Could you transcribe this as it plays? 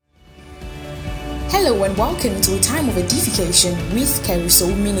Hello and welcome to a time of edification with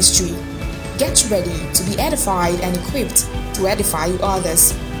Carousel Ministry. Get ready to be edified and equipped to edify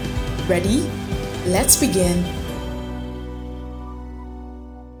others. Ready? Let's begin.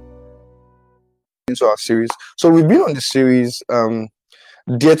 Into our series. So we've been on the series, Dear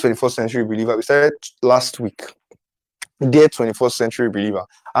 21st Century Believer. We started last week, Dear 21st Century Believer.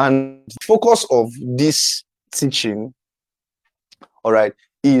 And the focus of this teaching, all right,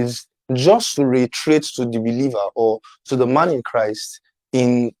 is just to reiterate to the believer or to the man in Christ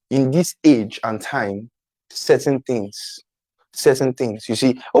in this age and time, certain things. You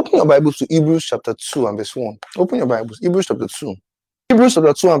see, open your Bibles to Hebrews chapter 2 and verse 1. Open your Bibles, Hebrews chapter 2. Hebrews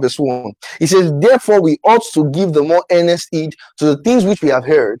chapter 2 and verse 1. It says, therefore we ought to give the more earnest heed to the things which we have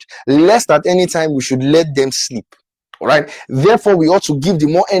heard, lest at any time we should let them sleep. All right. Therefore, we ought to give the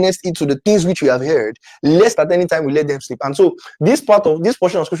more earnest heed to the things which we have heard, lest at any time we let them sleep. And so this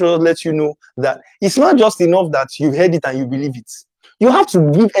portion of scripture lets you know that it's not just enough that you heard it and you believe it. You have to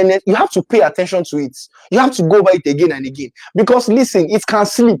give earnest, you have to pay attention to it. You have to go over it again and again. Because listen, it can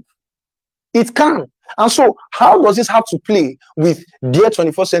sleep. It can. And so, how does this have to play with dear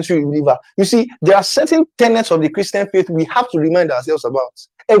 21st century believer? You see, there are certain tenets of the Christian faith we have to remind ourselves about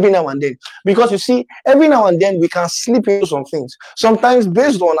every now and then. Because you see, every now and then we can slip into some things. Sometimes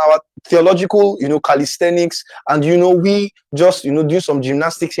based on our theological, calisthenics, and we just, do some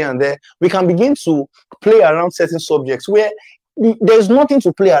gymnastics here and there, we can begin to play around certain subjects where there's nothing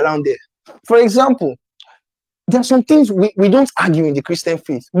to play around there. For example, there are some things we don't argue in the Christian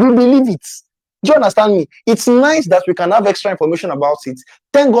faith. We believe it. Do you understand me? It's nice that we can have extra information about it.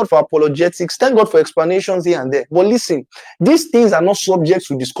 Thank God for apologetics. Thank God for explanations here and there. But listen, these things are not subject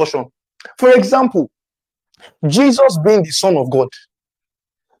to discussion. For example, Jesus being the Son of God.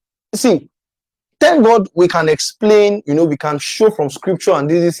 See, thank God we can explain, we can show from scripture and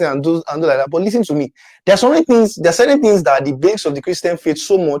this and those and like that. But listen to me. There are certain things that are the base of the Christian faith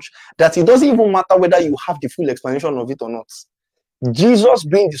so much that it doesn't even matter whether you have the full explanation of it or not. Jesus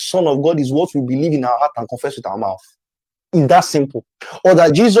being the Son of God is what we believe in our heart and confess with our mouth. It's that simple. Or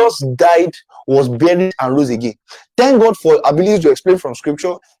that Jesus died, was buried, and rose again. Thank God for ability to explain from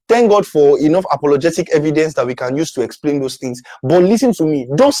scripture. Thank God for enough apologetic evidence that we can use to explain those things. But listen to me,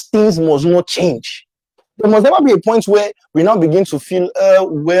 those things must not change. There must never be a point where we now begin to feel,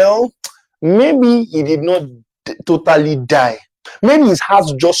 maybe he did not totally die. Maybe his heart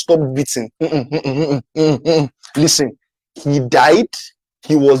just stopped beating. Listen. He died,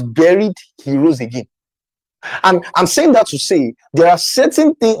 he was buried, he rose again. And I'm saying that to say there are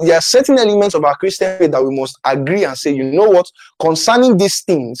certain things, there are certain elements of our Christian faith that we must agree and say, you know what, concerning these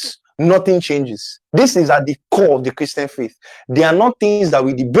things, nothing changes. This is at the core of the Christian faith. They are not things that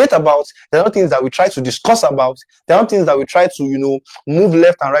we debate about, they are not things that we try to discuss about, they are not things that we try to, move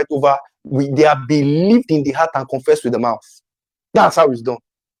left and right over. They are believed in the heart and confessed with the mouth. That's how it's done.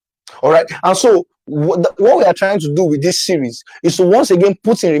 All right. And so what we are trying to do with this series is to once again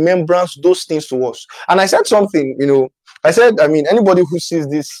put in remembrance those things to us. And I said something, anybody who sees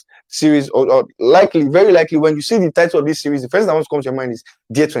this series or very likely, when you see the title of this series, the first thing that wants to come to your mind is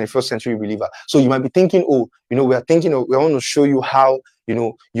Dear 21st Century Believer. So you might be thinking, we want to show you how,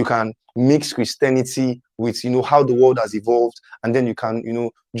 you can mix Christianity with, how the world has evolved. And then you can,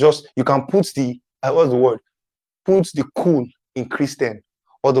 you can put put the cool in Christian,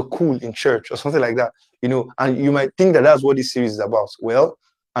 or the cool in church, or something like that, and you might think that that's what this series is about. Well,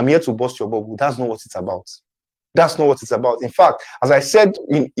 I'm here to bust your bubble. That's not what it's about. That's not what it's about. In fact, as I said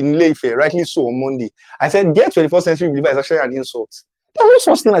in Leife, rightly so on Monday, I said, Dear 21st Century Believer is actually an insult. There's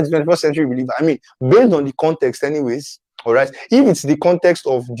no such thing as 21st Century Believer. Based on the context anyways, all right, if it's the context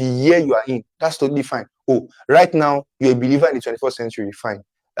of the year you are in, that's totally fine. Oh, right now, you're a believer in the 21st century, fine.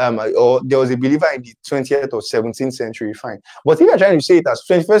 Or there was a believer in the 20th or 17th century, fine. But if you're trying to say it as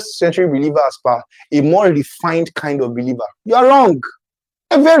 21st century believer as per a more refined kind of believer, you're wrong.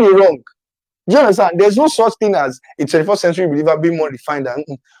 You're very wrong. Do you understand? There's no such thing as a 21st century believer being more refined than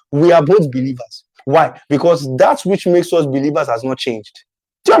we are both believers. Why? Because that which makes us believers has not changed.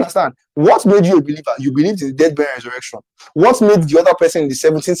 Do you understand? What made you a believer? You believed in death, burial, and resurrection. What made the other person in the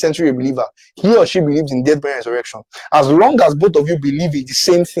 17th century a believer? He or she believed in death, burial, and resurrection. As long as both of you believe in the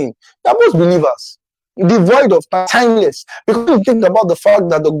same thing, you're both believers. Devoid of time, timeless. Because you think about the fact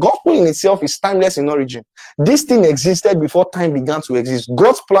that the gospel in itself is timeless in origin. This thing existed before time began to exist.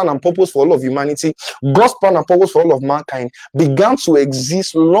 God's plan and purpose for all of humanity, God's plan and purpose for all of mankind began to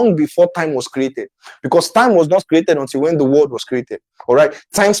exist long before time was created. Because time was not created until when the world was created. All right,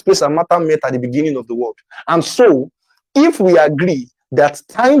 time, space, and matter met at the beginning of the world. And so, if we agree that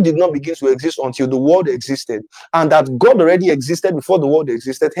time did not begin to exist until the world existed, and that God already existed before the world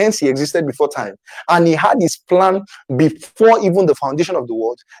existed, hence he existed before time, and he had his plan before even the foundation of the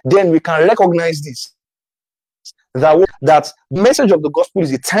world, then we can recognize this, that message of the gospel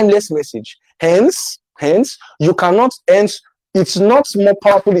is a timeless message. Hence, you cannot, hence, it's not more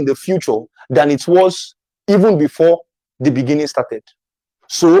powerful in the future than it was even before the beginning started.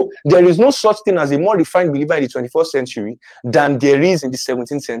 So there is no such thing as a more refined believer in the 21st century than there is in the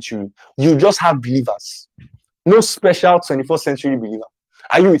 17th century. You just have believers. No special 21st century believer.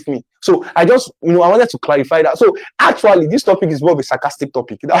 Are you with me? So I just, I wanted to clarify that. So actually, this topic is more of a sarcastic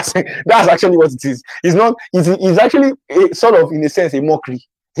topic. That's actually what it is. It's not, it's actually sort of, in a sense, a mockery.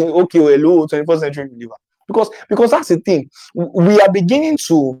 Okay, well, hello, 21st century believer. Because that's the thing. We are beginning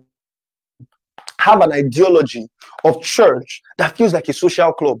to have an ideology of church that feels like a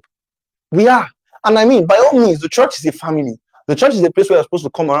social club. We are. And I mean, by all means, the church is a family. The church is a place where you're supposed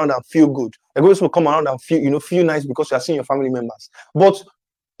to come around and feel good. You're supposed to come around and feel nice because you're seeing your family members. But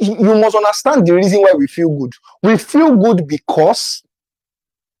you must understand the reason why we feel good. We feel good because,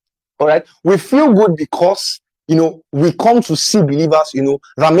 all right, we feel good because, we come to see believers,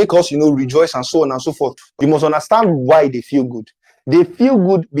 that make us, rejoice and so on and so forth. You must understand why they feel good. They feel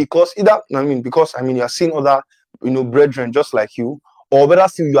good because you are seeing other, brethren just like you, or better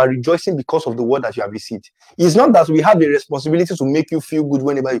still, you are rejoicing because of the word that you have received. It's not that we have a responsibility to make you feel good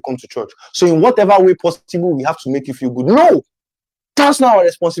whenever you come to church. So in whatever way possible, we have to make you feel good. No, that's not our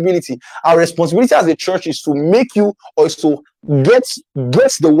responsibility. Our responsibility as a church is to make you, or is to get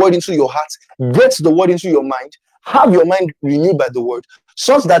the word into your heart, get the word into your mind, have your mind renewed by the word,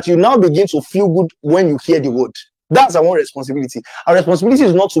 such that you now begin to feel good when you hear the word. That's our own responsibility. Our responsibility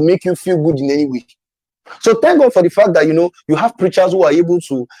is not to make you feel good in any way. So thank God for the fact that you have preachers who are able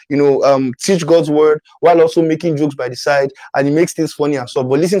to teach God's word while also making jokes by the side, and it makes things funny and stuff.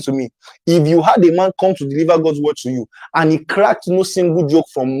 But listen to me, if you had a man come to deliver God's word to you and he cracked no single joke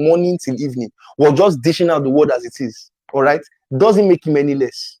from morning till evening, was just dishing out the word as it is, all right, doesn't make him any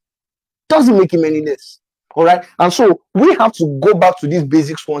less. All right, and so we have to go back to these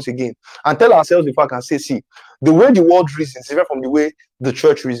basics once again and tell ourselves the fact and say, see, the way the world reasons is different from the way the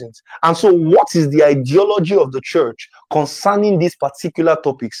church reasons. And so what is the ideology of the church concerning these particular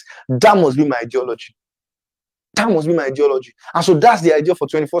topics? That must be my ideology. And so that's the idea for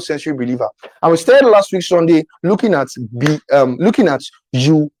 21st century believer. And we started last week Sunday looking at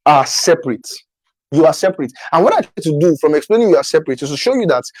you are separate. You are separate. And what I try to do from explaining you are separate is to show you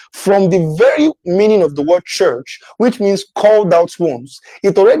that from the very meaning of the word church, which means called out ones,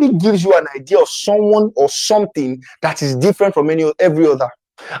 it already gives you an idea of someone or something that is different from every other.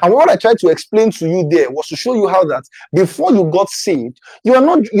 And what I tried to explain to you there was to show you how that before you got saved, you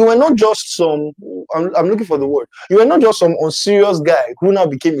were not just some, I'm looking for the word, you were not just some unserious guy who now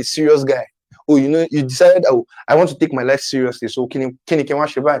became a serious guy. Oh, you decided, oh, I want to take my life seriously. So can you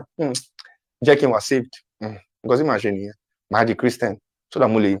watch your back? Jackie was saved because imagine the Christian, so that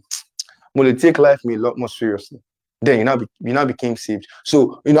Mule take life a lot more seriously. Then you now became saved.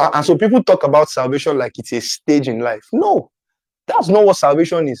 So and so people talk about salvation like it's a stage in life. No, that's not what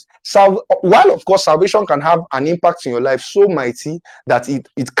salvation is. While of course salvation can have an impact in your life so mighty that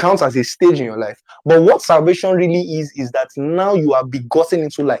it counts as a stage in your life, but what salvation really is that now you are begotten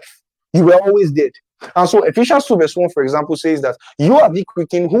into life. You were always dead. And so Ephesians 2 verse 1, for example, says that you are the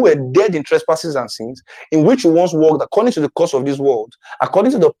quickened who were dead in trespasses and sins, in which you once walked according to the course of this world,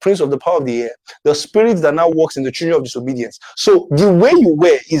 according to the prince of the power of the air, the spirit that now works in the children of disobedience. So the way you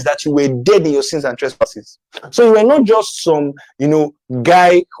were is that you were dead in your sins and trespasses. So you were not just some,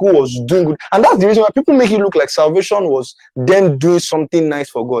 guy who was doing good. And that's the reason why people make it look like salvation was them doing something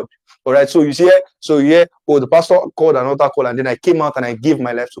nice for God. All right. So the pastor called another call, and then I came out and I gave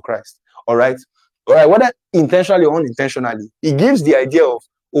my life to Christ. All right. Whether intentionally or unintentionally, it gives the idea of,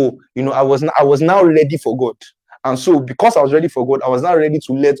 I was now ready for God. And so because I was ready for God, I was now ready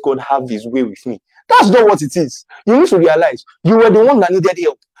to let God have his way with me. That's not what it is. You need to realize you were the one that needed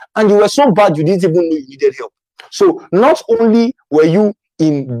help. And you were so bad you didn't even know you needed help. So not only were you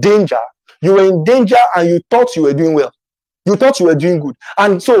in danger, you were in danger and you thought you were doing well. You thought you were doing good.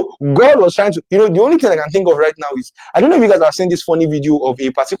 And so God was trying to, the only thing I can think of right now is, I don't know if you guys have seen this funny video of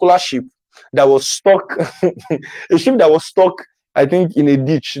a particular ship that was stuck, a ship that was stuck, I think, in a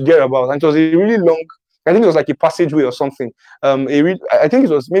ditch thereabouts. And it was a really long, I think it was like a passageway or something. I think it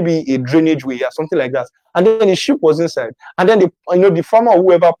was maybe a drainage way or something like that. And then the ship was inside. And then the farmer or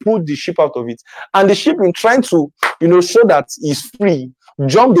whoever pulled the ship out of it. And the ship, in trying to, show that he's free,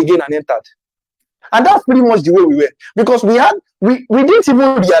 jumped again and entered. And that's pretty much the way we were. Because we didn't even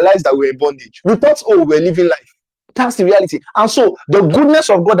realize that we were in bondage. We thought, we're living life. That's the reality. And so the goodness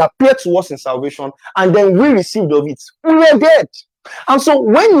of God appeared to us in salvation, and then we received of it. We were dead. And so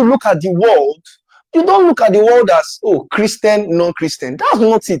when you look at the world, you don't look at the world as, oh, Christian, non-Christian. That's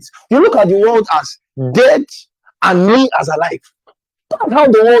not it. You look at the world as dead and me as alive. That's how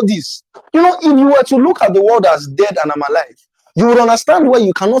the world is. You know, if you were to look at the world as dead and I'm alive, you would understand why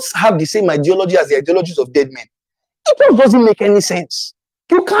you cannot have the same ideology as the ideologies of dead men. It just doesn't make any sense.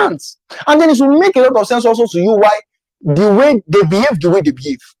 You can't. And then it will make a lot of sense also to you why the way they behave the way they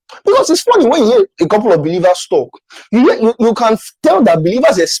behave. Because it's funny when you hear a couple of believers talk, you can tell that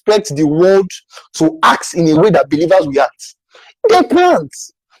believers expect the world to act in a way that believers react. They can't.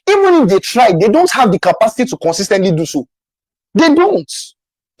 Even if they try, they don't have the capacity to consistently do so. They don't.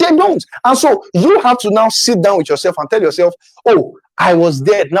 They don't. And so you have to now sit down with yourself and tell yourself, oh, I was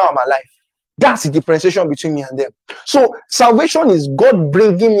dead, now I'm alive. That's the differentiation between me and them. So salvation is God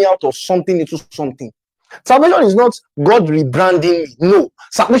bringing me out of something into something. Salvation is not God rebranding me. No.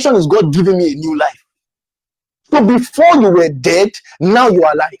 Salvation is God giving me a new life. So before you were dead, now you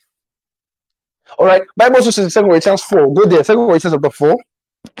are alive. All right. Bible also says in 2 Corinthians 4. Go there. 2 Corinthians chapter 4.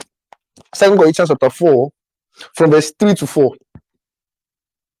 2 Corinthians chapter 4 from verse 3 to 4.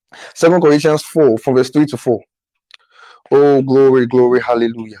 2 Corinthians 4 from verse 3 to 4. Oh, glory, glory,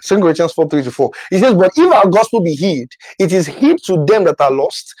 hallelujah. 2 Corinthians 4, 3 to 4. It says, but if our gospel be hid, it is hid to them that are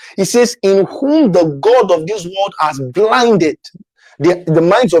lost. It says, in whom the God of this world has blinded the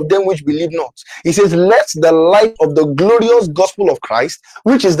minds of them which believe not. It says, let the light of the glorious gospel of Christ,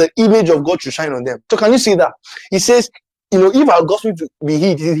 which is the image of God, to shine on them. So can you see that? It says, you know, if our gospel be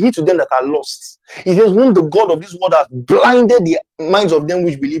hid, it is hid to them that are lost. It says, whom the God of this world has blinded the minds of them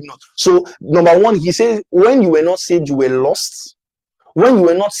which believe not. So, number one, he says, when you were not saved, you were lost. When you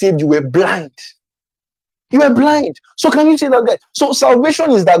were not saved, you were blind. You were blind. So can you see that, guys? So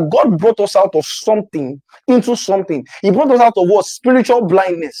salvation is that God brought us out of something into something. He brought us out of what? Spiritual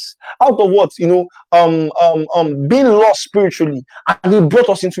blindness. Out of what? You know, being lost spiritually. And he brought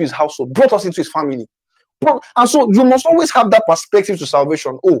us into his household, brought us into his family. And so you must always have that perspective to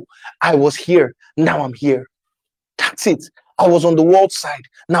salvation. Oh, I was here, now I'm here. That's it. I was on the world side,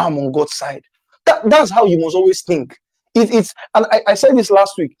 now I'm on God's side. That's how you must always think. It's and I said this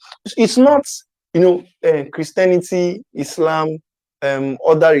last week. It's not, you know, Christianity, Islam,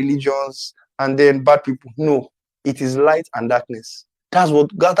 other religions, and then bad people. No, it is light and darkness. That's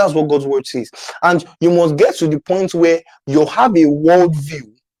what God's word says. And you must get to the point where you have a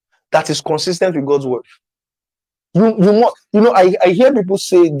worldview that is consistent with God's word. You must, you know, I hear people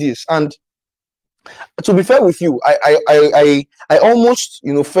say this, and to be fair with you, I almost,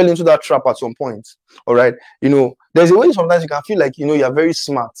 you know, fell into that trap at some point. All right, you know, there's a way sometimes you can feel like, you know, you're very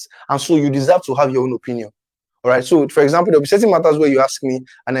smart, and so you deserve to have your own opinion. All right, so for example, there'll be certain matters where you ask me,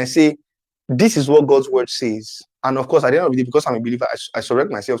 and I say, this is what God's word says, and of course, at the end of the day, because I'm a believer, I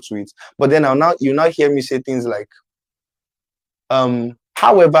subject myself to it. But then you now hear me say things like,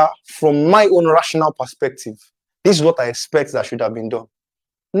 however, from my own rational perspective, this is what I expect that should have been done.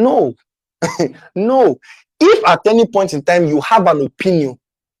 No. No. If at any point in time you have an opinion,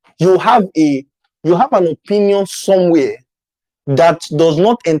 you have an opinion somewhere that does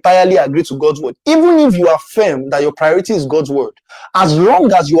not entirely agree to God's word, even if you affirm that your priority is God's word, as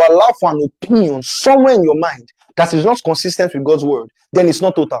long as you allow for an opinion somewhere in your mind that is not consistent with God's word, then it's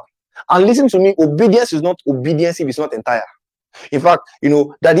not total. And listen to me, obedience is not obedience if it's not entire. In fact, you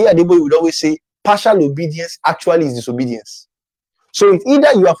know, Daddy Adeboye would always say, partial obedience actually is disobedience. So it's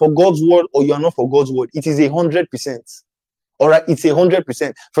either you are for God's word or you are not for God's word. It is 100%. All right, it's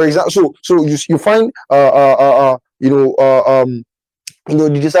 100%. For example, so you find the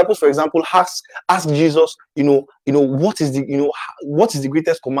disciples, for example, ask Jesus, what is the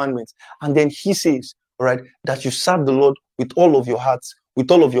greatest commandment? And then he says, all right, that you serve the Lord with all of your heart,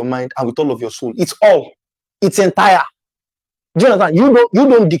 with all of your mind, and with all of your soul. It's all. It's entire. Do you understand? You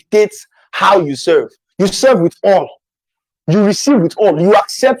don't dictate how you serve. You serve with all. You receive with all. You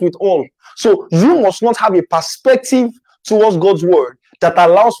accept with all. So you must not have a perspective towards God's word that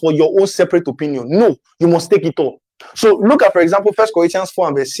allows for your own separate opinion. No, you must take it all. So look at, for example, 1 Corinthians 4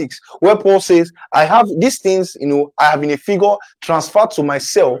 and verse 6, where Paul says, I have these things, I have in a figure transferred to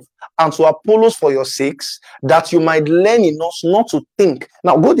myself and to Apollos for your sakes, that you might learn in us not to think.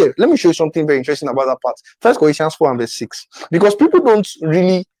 Now go there. Let me show you something very interesting about that part. 1 Corinthians 4 and verse 6. Because people don't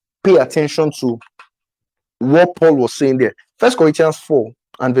really pay attention to what Paul was saying there. 1 Corinthians 4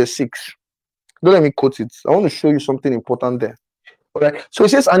 and verse 6. Don't let me quote it. I want to show you something important there. All right. So it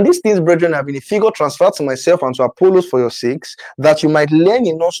says, and these things, brethren, have been a figure transferred to myself and to Apollos for your sakes, that you might learn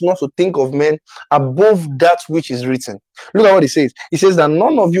in us not to think of men above that which is written. Look at what it says. It says that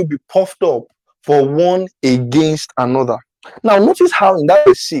none of you be puffed up for one against another. Now, notice how in that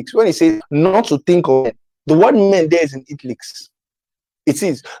verse 6, when it says not to think of men, the word men there is in italics. It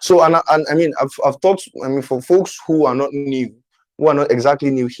is. So, and I mean, I've taught, I mean, for folks who are not new, who are not exactly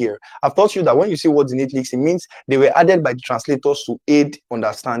new here, I've taught you that when you see words in italics, it means they were added by the translators to aid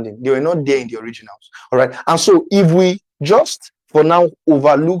understanding. They were not there in the originals. All right. And so, if we just for now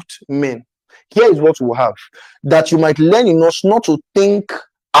overlooked men, here is what we'll have, that you might learn in us not to think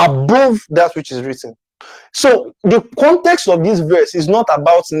above that which is written. So the context of this verse is not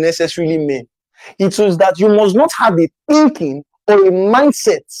about necessarily men. It is that you must not have a thinking or a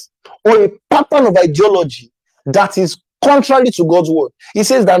mindset or a pattern of ideology that is contrary to God's word. He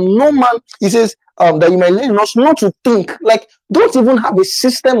says that no man, he says that you might learn us not to think, like don't even have a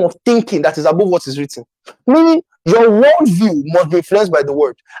system of thinking that is above what is written. Meaning your worldview must be influenced by the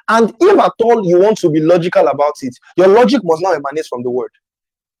word. And if at all you want to be logical about it, your logic must now emanate from the word.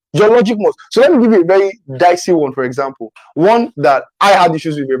 Your logic must. So let me give you a very dicey one, for example. One that I had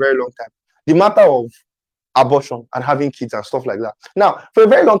issues with for a very long time. The matter of abortion and having kids and stuff like that. Now, for a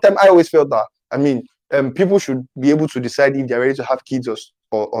very long time, I always felt that, I mean, people should be able to decide if they're ready to have kids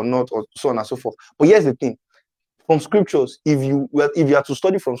or not, or so on and so forth. But here's the thing. From scriptures, if you are to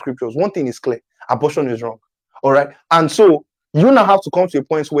study from scriptures, one thing is clear: abortion is wrong. All right. And so you now have to come to a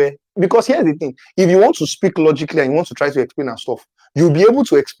point where, because here's the thing, if you want to speak logically and you want to try to explain and stuff, you'll be able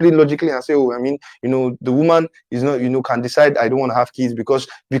to explain logically and say, oh, I mean, the woman is not, can decide I don't want to have kids because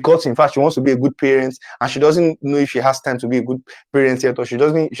in fact she wants to be a good parent and she doesn't know if she has time to be a good parent yet, or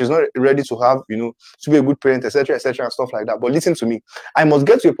she's not ready to have, to be a good parent, etc., and stuff like that. But listen to me, I must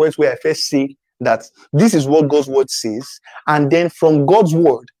get to a point where I first say that this is what God's word says, and then from God's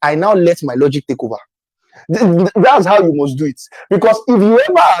word, I now let my logic take over. That's how you must do it. Because if you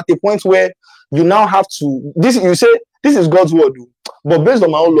ever are at a point where you now have to, you say, this is God's word, but based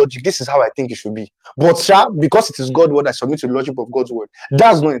on my own logic, this is how I think it should be. But because it is God's word, I submit to the logic of God's word.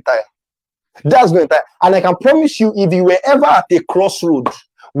 That's not entire. And I can promise you, if you were ever at a crossroad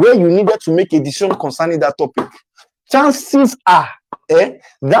where you needed to make a decision concerning that topic, chances are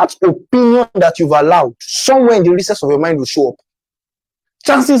that opinion that you've allowed somewhere in the recess of your mind will show up.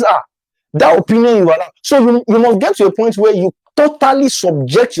 Chances are that opinion you allow. So you must get to a point where you totally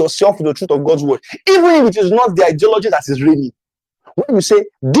subject yourself to the truth of God's word, even if it is not the ideology that is reigning. When you say,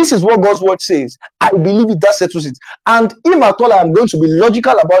 this is what God's word says, I believe it, that settles it. And if at all I'm going to be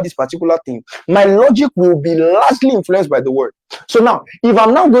logical about this particular thing, my logic will be largely influenced by the word. So now, if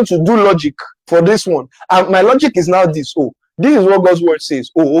I'm now going to do logic for this one, and my logic is now this, this is what God's word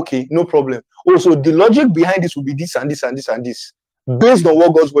says. Oh, okay, no problem. So the logic behind this will be this and this and this and this, based on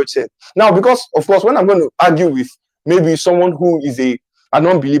what God's word said. Now, because, of course, when I'm going to argue with maybe someone who is a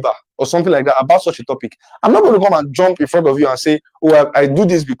non-believer or something like that about such a topic, I'm not going to come and jump in front of you and say, oh, I do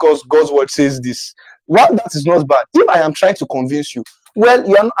this because God's word says this. Well, that is not bad. If I am trying to convince you,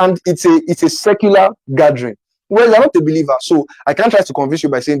 and it's a secular gathering, well, you're not a believer, so I can't try to convince you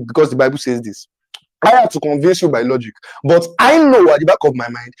by saying because the Bible says this. I have to convince you by logic. But I know at the back of my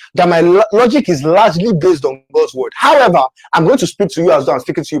mind that my logic is largely based on God's word. However, I'm going to speak to you as though I'm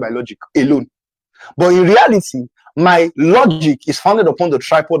speaking to you by logic alone. But in reality, my logic is founded upon the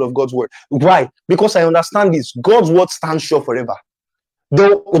tripod of God's word. Why? Because I understand this. God's word stands sure forever.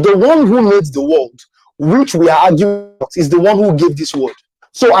 The one who made the world, which we are arguing about, is the one who gave this word.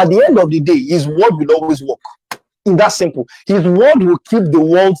 So at the end of the day, his word will always work. In that simple. His word will keep the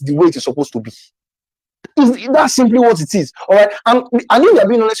world the way it is supposed to be. That's simply what it is. All right. And if you're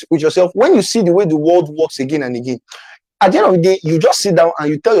being honest with yourself, when you see the way the world works again and again, at the end of the day, you just sit down and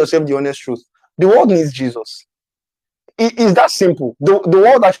you tell yourself the honest truth. The world needs Jesus. It is that simple. The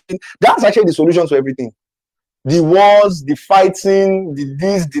world actually, that's actually the solution to everything. The wars, the fighting, the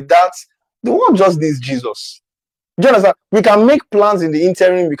this, the that. The world just needs Jesus. Do you understand? We can make plans in the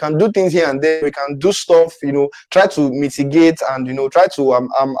interim. We can do things here and there. We can do stuff, try to mitigate and, try to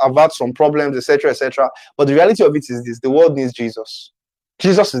avert some problems, etc. But the reality of it is this: the world needs Jesus.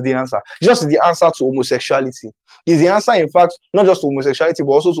 Jesus is the answer. Jesus is the answer to homosexuality. He's the answer, in fact, not just to homosexuality,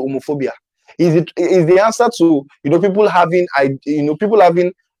 but also to homophobia. Is the answer to people having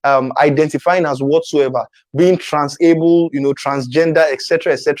identifying as whatsoever, being transable, transgender,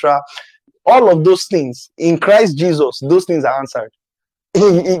 etc. All of those things in Christ Jesus, those things are answered.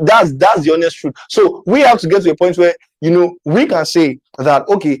 That's the honest truth. So we have to get to a point where we can say that,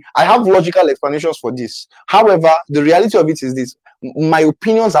 okay, I have logical explanations for this. However, the reality of it is this: my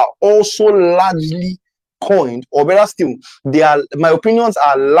opinions are also largely coined, or better still, my opinions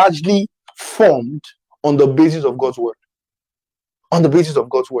are largely formed on the basis of God's word. On the basis of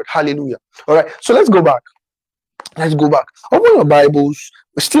God's word. Hallelujah. All right. So let's go back. Let's go back. Open your Bibles.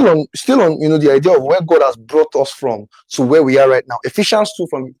 We're still on the idea of where God has brought us from to where we are right now. Ephesians 2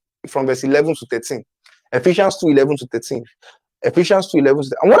 from verse 11 to 13. Ephesians 2:11 to 13. Ephesians 2:11 to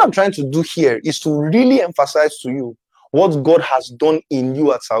 13. And what I'm trying to do here is to really emphasize to you what God has done in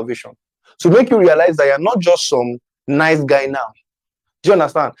you at salvation. To make you realize that you're not just some nice guy now. Do you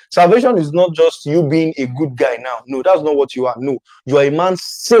understand? Salvation is not just you being a good guy now. No, that's not what you are. No, you are a man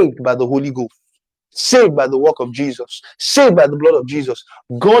saved by the Holy Ghost, saved by the work of Jesus, saved by the blood of Jesus.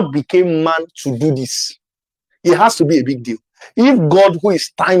 God became man to do this. It has to be a big deal. If God, who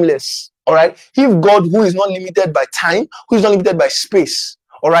is timeless, all right, if God, who is not limited by time, who is not limited by space,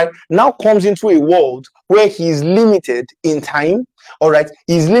 all right, now comes into a world where he is limited in time, all right,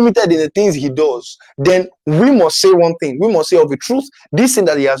 he's limited in the things he does, then we must say one thing. We must say of the truth, this thing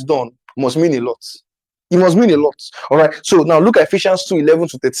that he has done must mean a lot. It must mean a lot. All right. So now look at Ephesians 2:11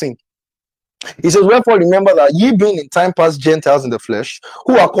 to 13. He says, wherefore remember that ye being in time past Gentiles in the flesh,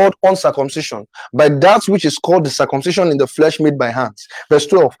 who are called uncircumcision, by that which is called the circumcision in the flesh made by hands. Verse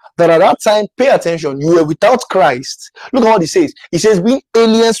 12, that at that time, pay attention, you were without Christ. Look at what he says. He says, being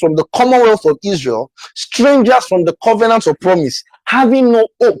aliens from the commonwealth of Israel, strangers from the covenants of promise, having no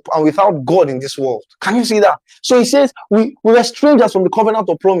hope and without God in this world. Can you see that? So he says, we were strangers from the covenant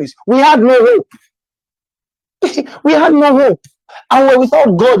of promise. We had no hope. We had no hope. And we're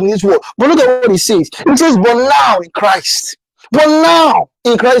without God in this world. But look at what he says. He says, but now in Christ. But now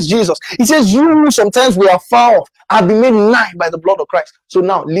in Christ Jesus. He says, you sometimes we are far off, have been made nigh by the blood of Christ. So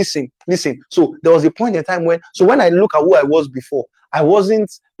now listen. So there was a point in time when I look at who I was before, I wasn't,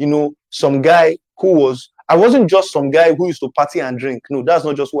 some guy I wasn't just some guy who used to party and drink. No, that's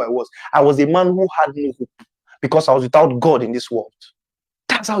not just who I was. I was a man who had no hope because I was without God in this world.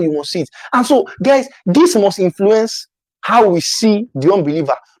 That's how you must see it. And so, guys, this must influence how we see the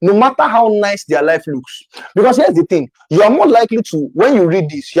unbeliever, no matter how nice their life looks. Because here's the thing, you are more likely to, when you read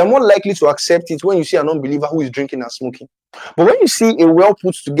this, you are more likely to accept it when you see an unbeliever who is drinking and smoking. But when you see a well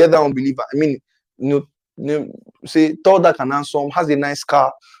put together unbeliever, say tall, dark and handsome, has a nice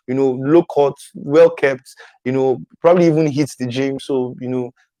car, low cut, well kept, probably even hits the gym, so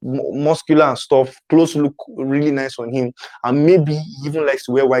muscular and stuff, clothes look really nice on him, and maybe he even likes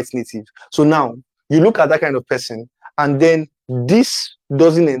to wear white native. So now you look at that kind of person, and then this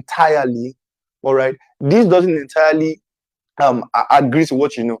doesn't entirely, all right, this doesn't entirely agree to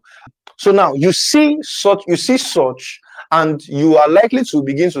what you know. So now you see such, and you are likely to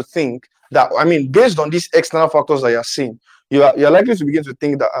begin to think that, based on these external factors that you're seeing, you're likely to begin to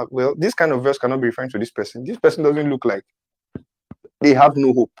think that, well, this kind of verse cannot be referring to this person. This person doesn't look like they have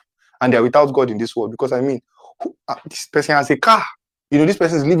no hope and they're without God in this world. Because this person has a car, this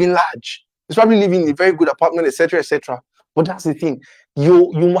person is living large. He's probably living in a very good apartment, etc., etc. But that's the thing.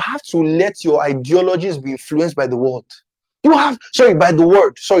 You have to let your ideologies be influenced by the word. By the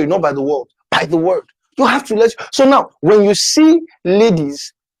word. Sorry, not by the world. By the word. You have to let. So now, when you see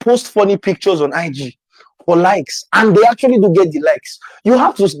ladies post funny pictures on IG for likes, and they actually do get the likes, you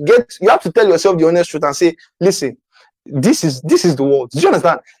have to tell yourself the honest truth and say, listen, this is the world. Do you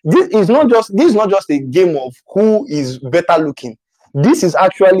understand? This is not just a game of who is better looking. This is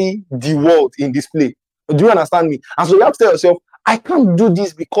actually the world in display. Do you understand me? And so you have to tell yourself, I can't do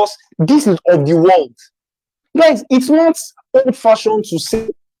this because this is of the world. Guys, it's not old-fashioned to say,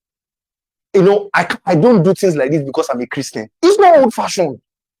 I don't do things like this because I'm a Christian. It's not old-fashioned.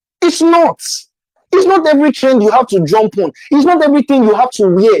 It's not. It's not every trend you have to jump on. It's not everything you have to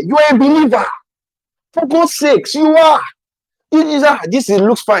wear. You are a believer. For God's sakes, you are. This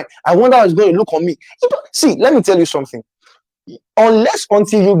looks fine. I wonder how it's going to look on me. See, let me tell you something.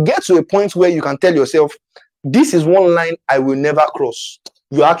 Until you get to a point where you can tell yourself, this is one line I will never cross,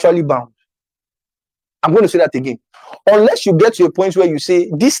 you're actually bound. I'm going to say that again. Unless you get to a point where you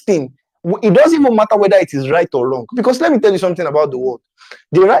say, this thing, it doesn't even matter whether it is right or wrong. Because let me tell you something about the world.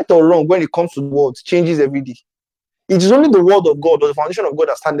 The right or wrong, when it comes to the world, changes every day. It is only the word of God or the foundation of God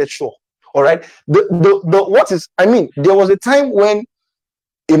that standeth sure. All right. There was a time when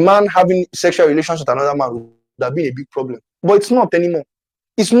a man having sexual relations with another man would have been a big problem, but it's not anymore.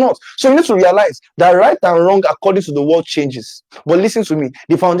 It's not. So you need to realize that right and wrong according to the world changes. But listen to me,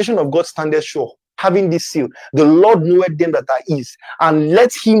 the foundation of God standeth sure, having this seal, the Lord knoweth them that are his, and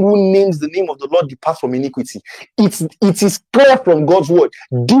let him who names the name of the Lord depart from iniquity. It is clear from God's word.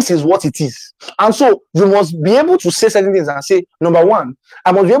 This is what it is. And so you must be able to say certain things and say, number one,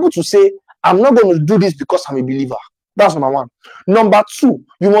 I must be able to say, I'm not going to do this because I'm a believer. That's number one. Number two,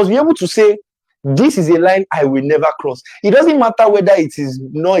 you must be able to say, this is a line I will never cross. It doesn't matter whether it is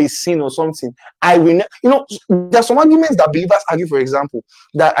not a sin or something. I will there's some arguments that believers argue, for example,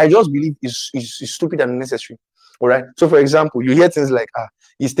 that I just believe is stupid and unnecessary. All right. So, for example, you hear things like,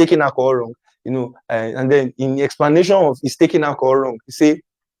 he's taking alcohol wrong, and then in the explanation of he's taking alcohol wrong, you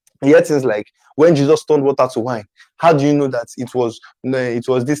hear things like, when Jesus turned water to wine, how do you know that it was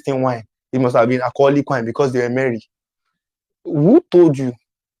this thing wine? It must have been alcoholic wine because they were merry. Who told you?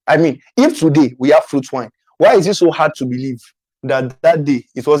 I mean, if today we have fruit wine, why is it so hard to believe that that day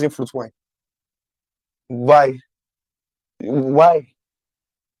it wasn't fruit wine? Why? Why?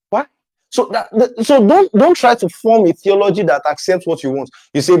 Why? So don't try to form a theology that accepts what you want.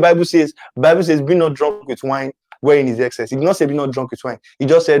 You say Bible says be not drunk with wine wherein is excess. It did not say be not drunk with wine. It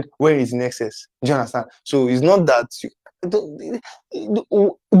just said wherein is in excess. Do you understand? So it's not that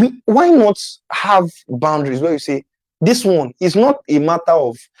why not have boundaries where you say this one is not a matter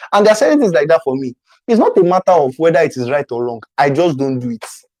of, and there are certain things like that for me. It's not a matter of whether it is right or wrong. I just don't do it.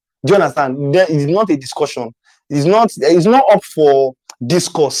 Do you understand? There is not a discussion. It's not up for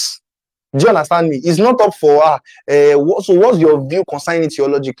discourse. Do you understand me? It's not up for so what's your view concerning it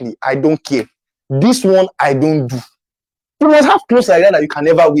theologically? I don't care. This one I don't do. You must have clothes like that you can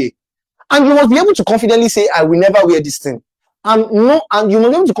never wear. And you must be able to confidently say, I will never wear this thing. And you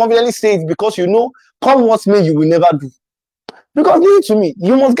must be able to confidently say it because come what may, you will never do. Because listen to me,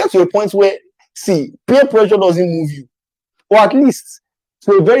 you must get to a point where, peer pressure doesn't move you. Or at least,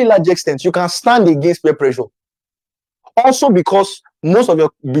 to a very large extent, you can stand against peer pressure. Also because most of your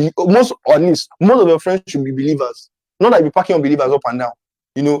friends should be believers. Not that you be packing unbelievers up and down.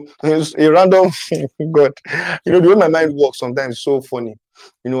 It's a random God. The way my mind works sometimes is so funny.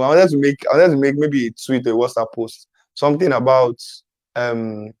 I wanted to make maybe a tweet, a WhatsApp post, something about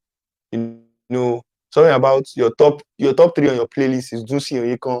something about your top 3 on your playlist is Dusi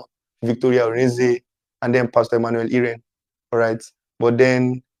Oyekon, Victoria Oreze, and then Pastor Emmanuel Iren. All right. But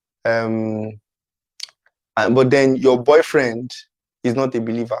then your boyfriend is not a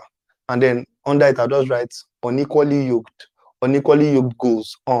believer. And then under it, I just write unequally yoked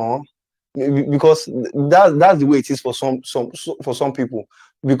goals on, because that's the way it is for some people.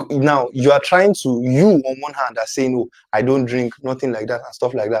 Now you are trying to, on one hand are saying, no, I don't drink, nothing like that and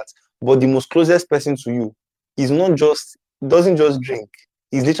stuff like that. But the most closest person to you doesn't just drink.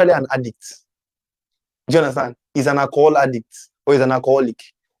 He's literally an addict. Do you understand? He's an alcohol addict or he's an alcoholic.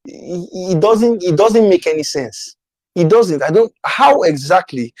 It doesn't make any sense. It doesn't. How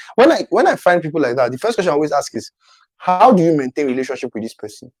exactly, when I find people like that, the first question I always ask is, how do you maintain relationship with this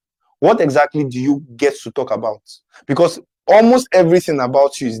person? What exactly do you get to talk about? Because almost everything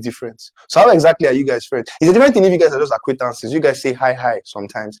about you is different. So how exactly are you guys friends? It's a different thing if you guys are just acquaintances. You guys say hi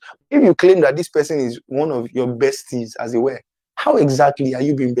sometimes. If you claim that this person is one of your besties, as it were, how exactly are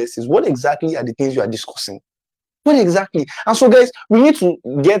you being besties? What exactly are the things you are discussing? What exactly? And so, guys, we need to,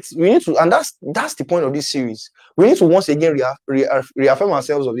 and that's the point of this series. We need to once again reaffirm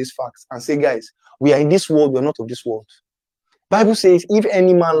ourselves of these facts and say, guys, we are in this world, we're not of this world. Bible says, if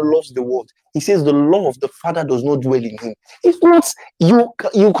any man loves the world, he says the love of the Father does not dwell in him. It's not, you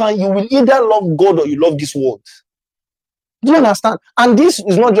will either love God or you love this world. Do you understand? And this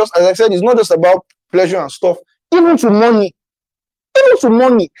is not just, as I said, it's not just about pleasure and stuff. Even to money.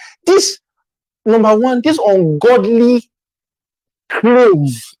 This, number one, this ungodly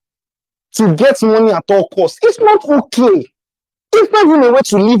crave to get money at all costs. It's not okay. It's not even a way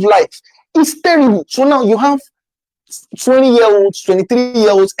to live life. It's terrible. So now you have 20-year-olds,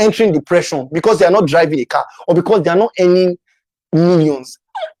 23-year-olds entering depression because they are not driving a car or because they are not earning millions.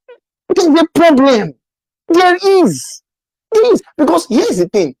 There's a problem. There is. Because here's the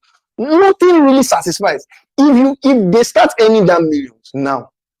thing. Nothing really satisfies. If they start earning that millions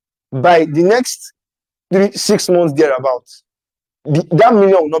now, by the next 3-6 months thereabouts, that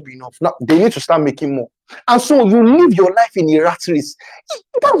million will not be enough. Now they need to start making more. And so you live your life in a rat race. You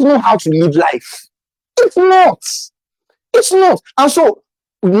don't know how to live life. It's not. And so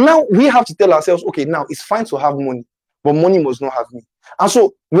now we have to tell ourselves, okay, now it's fine to have money, but money must not have me. And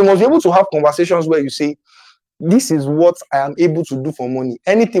so we must be able to have conversations where you say, this is what I am able to do for money.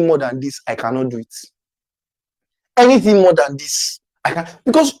 Anything more than this, I cannot do it. Anything more than this, I can.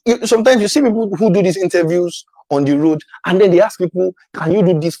 Because sometimes you see people who do these interviews on the road, and then they ask people, can you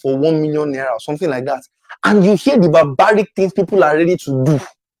do this for 1 million naira or something like that? And you hear the barbaric things people are ready to do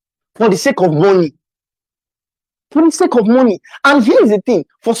for the sake of money. And here's the thing,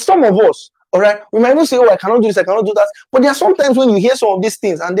 for some of us, all right, we might not say, oh, I cannot do this, I cannot do that. But there are sometimes when you hear some of these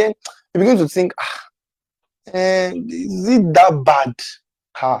things and then you begin to think, is it that bad?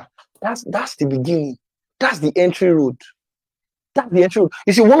 That's the beginning. That's the entry road.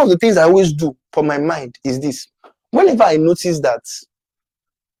 You see, one of the things I always do for my mind is this. Whenever I notice that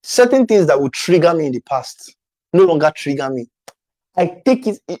certain things that would trigger me in the past no longer trigger me, I take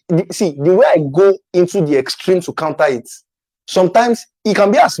see, the way I go into the extreme to counter it, sometimes it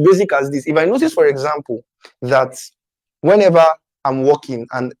can be as basic as this. If I notice, for example, that whenever I'm walking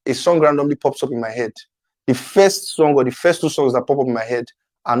and a song randomly pops up in my head, the first song or the first two songs that pop up in my head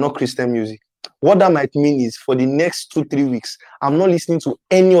are not Christian music. What that might mean is for the next 2-3 weeks, I'm not listening to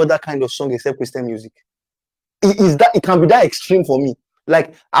any other kind of song except Christian music. It can be that extreme for me.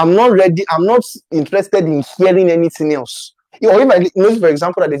 Like, I'm not interested in hearing anything else. Or if I notice, for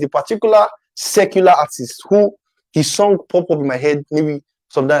example, that there's a particular secular artist who his song pop up in my head, maybe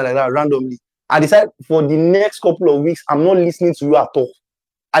something like that randomly, I decide for the next couple of weeks, I'm not listening to you at all.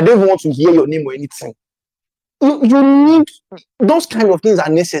 I don't even want to hear your name or anything. You need, those kind of things are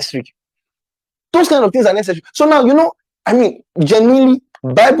necessary. Those kind of things are necessary. So now, genuinely,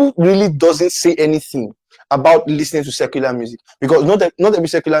 Bible really doesn't say anything about listening to secular music, because not every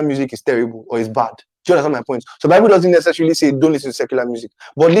secular music is terrible or is bad. Do you understand my point? So Bible doesn't necessarily say don't listen to secular music.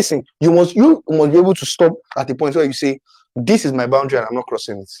 But listen, you must be able to stop at the point where you say, this is my boundary and I'm not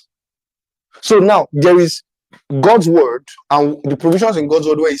crossing it. So now there is God's word and the provisions in God's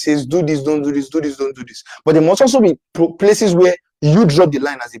word where it says, do this, don't do this, do this, don't do this. But there must also be places where you draw the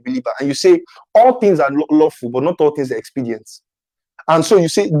line as a believer and you say, all things are lawful, but not all things are expedient. And so you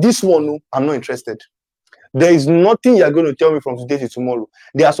say, this one, no, I'm not interested. There is nothing you're going to tell me from today to tomorrow.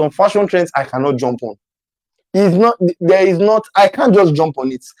 There are some fashion trends I cannot jump on. I can't just jump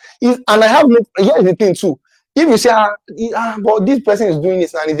on it. And I have no, here's the thing too. If you say, but this person is doing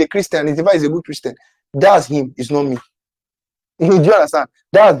this and he's a Christian, he's a good Christian, that's him, it's not me. Do you understand?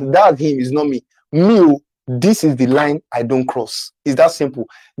 That's him, it's not me. This is the line I don't cross. It's that simple.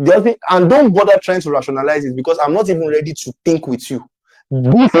 And don't bother trying to rationalize it, because I'm not even ready to think with you.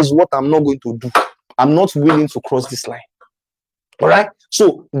 This is what I'm not going to do. I'm not willing to cross this line. All right?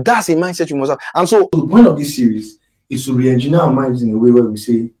 So that's a mindset you must have. And so the point of this series is to re-engineer our minds in a way where we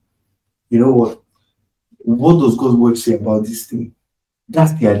say, you know what? What does God's word say about this thing?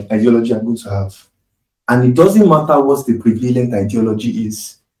 That's the ideology I'm going to have. And it doesn't matter what the prevalent ideology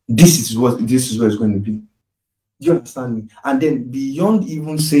is. This is what it's going to be. Do you understand me? And then beyond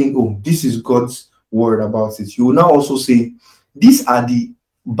even saying, oh, this is God's word about it, you will now also say, these are the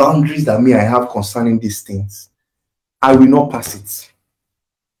boundaries that I have concerning these things. I will not pass it.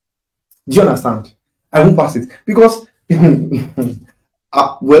 Do you understand? I won't pass it because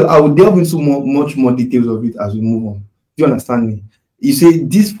I will delve into much more details of it as we move on. Do you understand me? You say,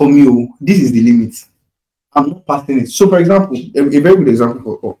 this for me, this is the limit. I'm not passing it. So, for example, a very good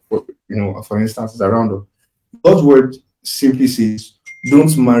example for instance, is around God's word simply says,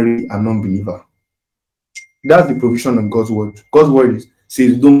 don't marry a non-believer. That's the provision of God's word. God's word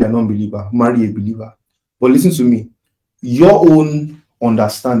says, don't be a non-believer, marry a believer. But listen to me, your own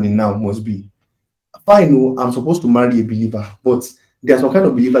understanding now must be, if I know I'm supposed to marry a believer, but there's some kind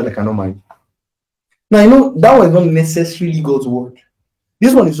of believer that cannot marry. Now, I know that was not necessarily God's word.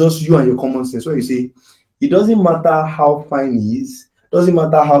 This one is just you and your common sense, where you say, it doesn't matter how fine he is, doesn't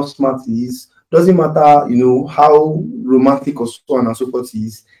matter how smart he is, doesn't matter, how romantic or so on and so forth he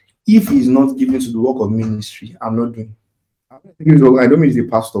is. If he's not given to the work of ministry, I'm not doing. I don't mean he's a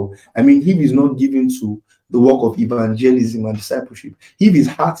pastor. I mean, if he's not given to the work of evangelism and discipleship, if his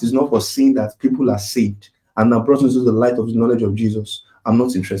heart is not for seeing that people are saved and are brought into the light of the knowledge of Jesus, I'm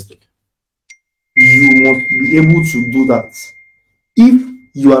not interested. You must be able to do that. If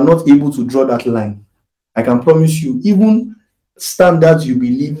you are not able to draw that line, I can promise you, even standards you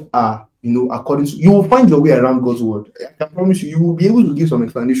believe are, according to, you will find your way around God's word. I can promise you will be able to give some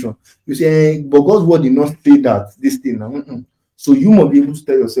explanation. You say, but God's word did not say that, this thing. So you must be able to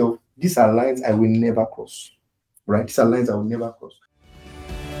tell yourself, these are lines I will never cross. Right? These are lines I will never cross.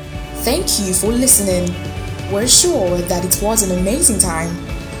 Thank you for listening. We're sure that it was an amazing time.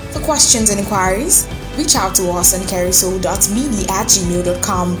 For questions and inquiries, reach out to us on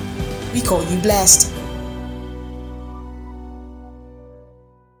carousel.media@gmail.com. We call you blessed.